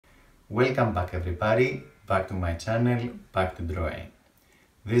Welcome back everybody, back to my channel, back to drawing.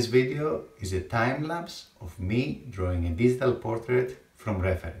 This video is a time lapse of me drawing a digital portrait from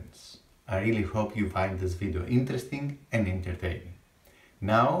reference. I really hope you find this video interesting and entertaining.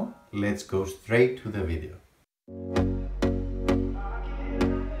 Now let's go straight to the video.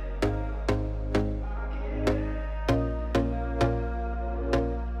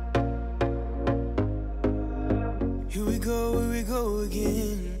 Here we go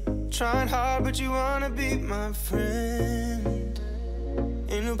again. Trying hard, but you wanna be my friend.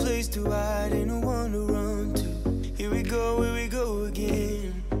 Ain't no place to hide, ain't no one to run to. Here we go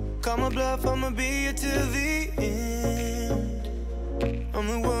again. Call my bluff, I'ma be here till the end. I'm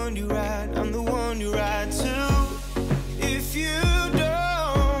the one you ride, I'm the one you ride to. If you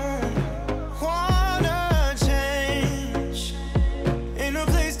don't wanna change, ain't no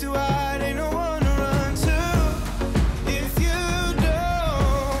place to hide, ain't no one to run to. If you don't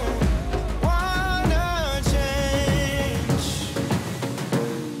wanna change,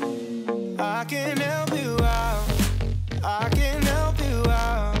 I can help you out, I can help you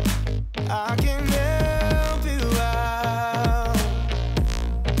out, I can help you out,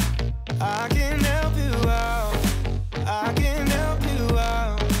 I can help you out, I can help you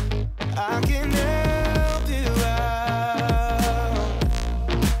out, I can help you out.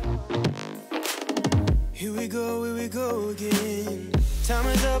 Here we go again. Time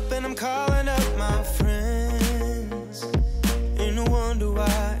is up and I'm calling up my friends. Ain't no wonder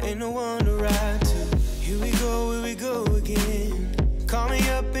why, ain't no one to ride to. Here we go again. Call me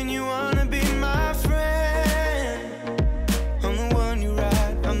up and you wanna be my friend. I'm the one you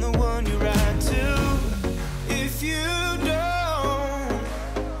ride, I'm the one you ride to. If you don't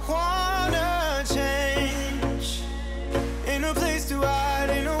wanna change, ain't no place to hide,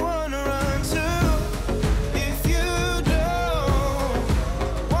 ain't no one to run to. If you don't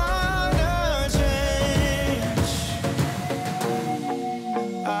wanna change,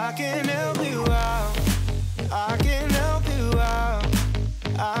 I can help you out, I can help you out,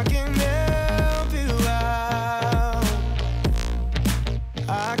 I can help you out,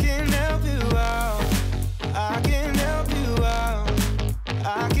 I can help you out, I can help you out,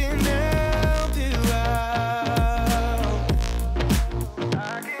 I can help you out,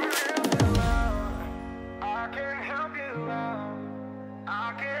 I can help you out, I can help you out,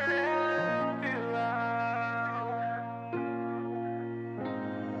 I can help you out.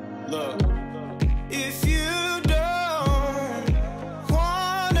 Look, if you don't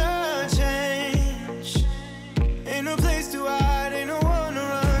wanna change, ain't no place to hide, ain't no one to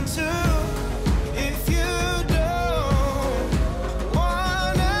run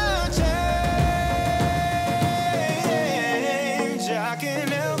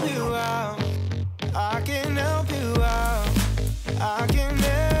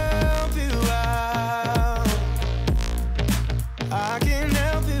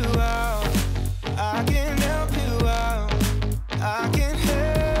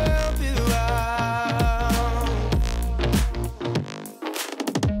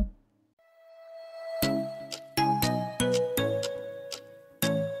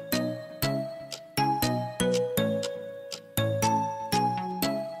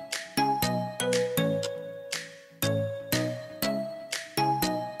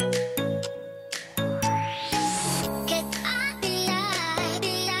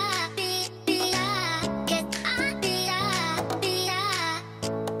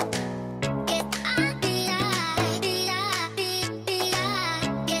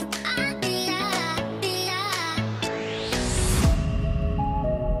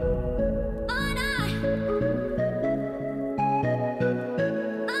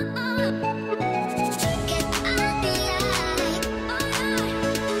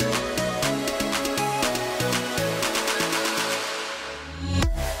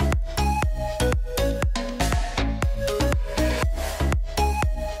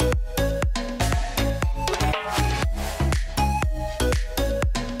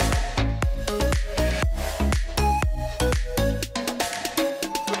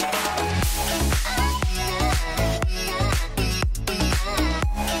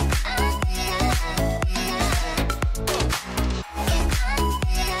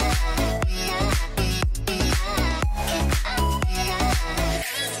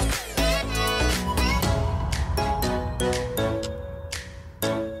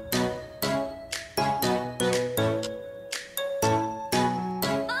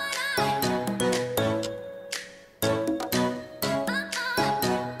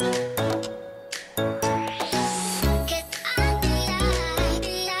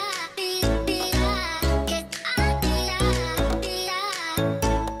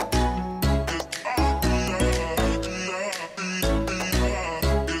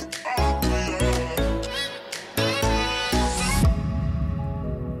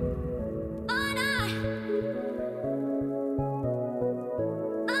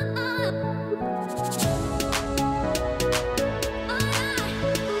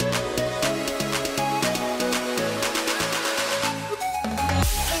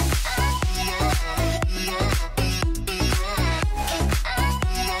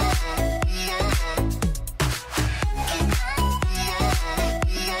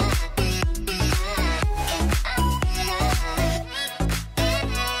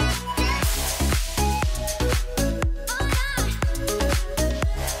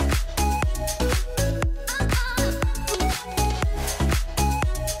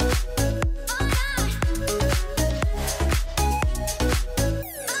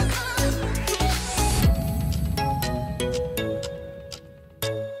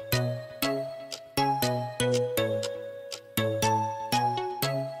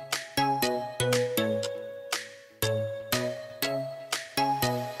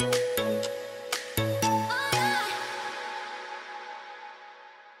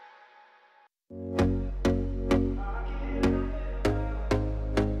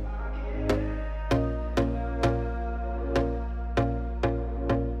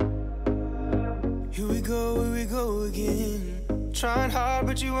Here we go again. Trying hard,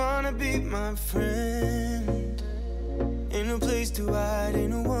 but you wanna be my friend. Ain't no place to hide, ain't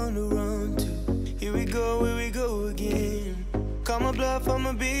no one to run to. Here we go again. Call my bluff,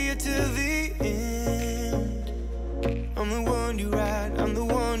 I'ma be here till the end. I'm the one you ride, I'm the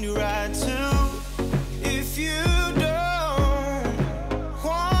one you ride to. If you don't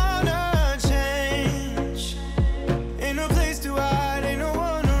wanna change, ain't no place to hide, ain't no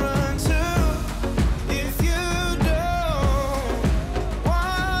one to run to. If you don't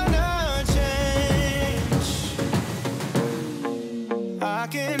wanna change, I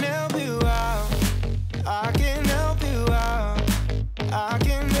can help you out, I can help you out, I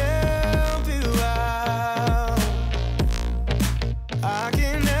can help you out, I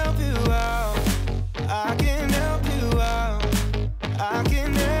can help you out, I can help you out, I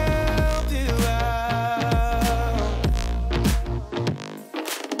can help you out.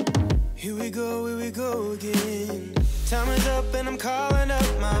 Here we go again. Time is up and I'm calling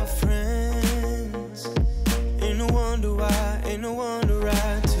up my friends. Ain't no wonder why, ain't no one to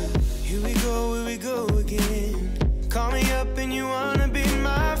ride to. Here we go again. Call me up and you wanna be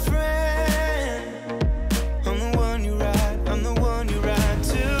my friend. I'm the one you ride, I'm the one you ride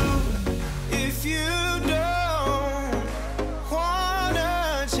to. If you don't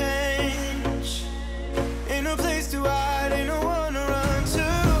wanna change, ain't no place to hide, ain't no one to run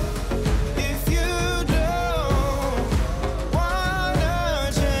to. If you don't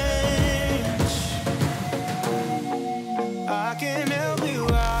wanna change, I can help you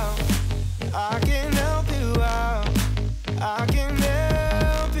out, I can help you out, I can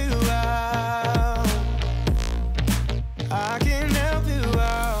help you out, I can help you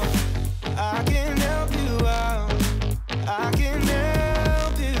out, I can help you out, I can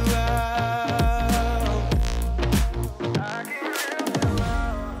help you out, I can help you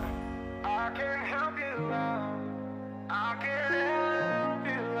out, I can help you out, I can help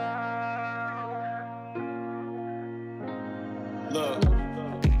you out. Look,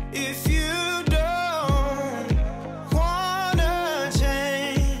 if you don't wanna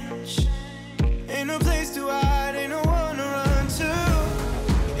change, ain't no place to hide, ain't no one to run to.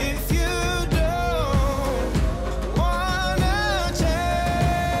 If you don't wanna change,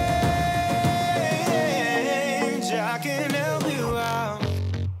 I can help you out,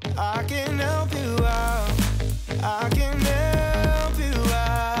 I can help you out, I can help you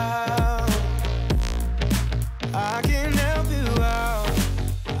out, I can help you out,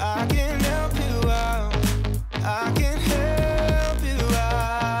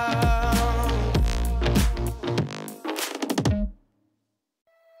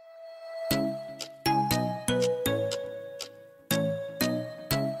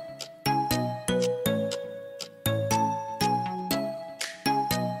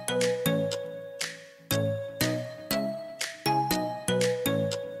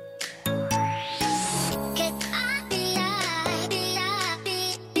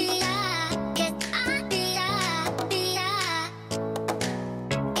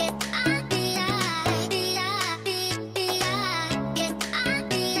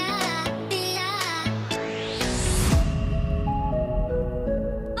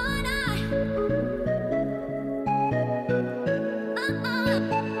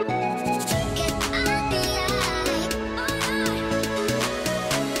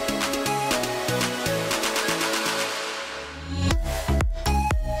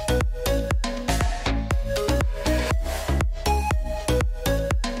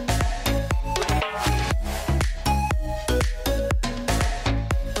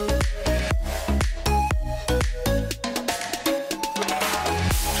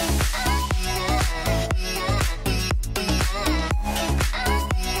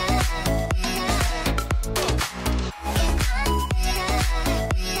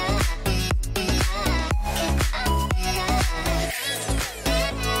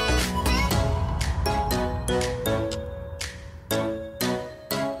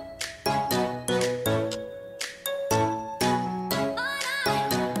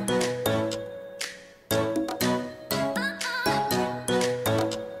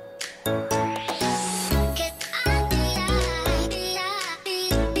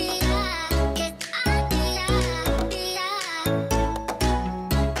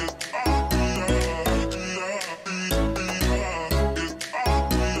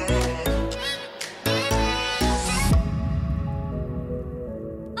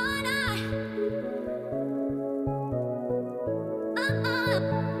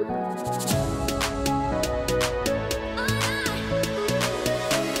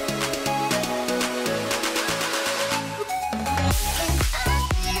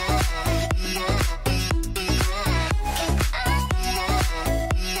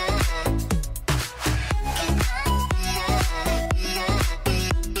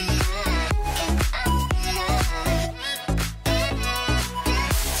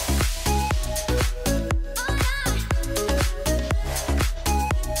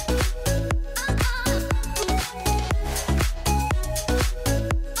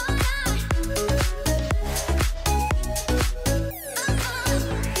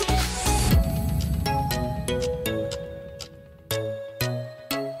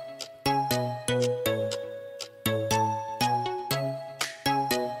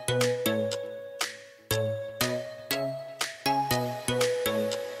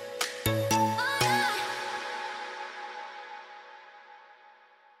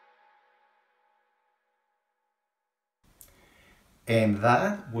 And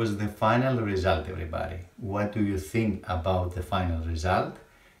that was the final result, everybody. What do you think about the final result?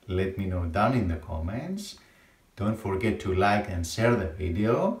 Let me know down in the comments. Don't forget to like and share the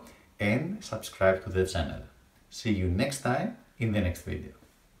video and subscribe to the channel. See you next time in the next video.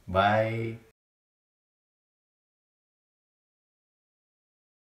 Bye!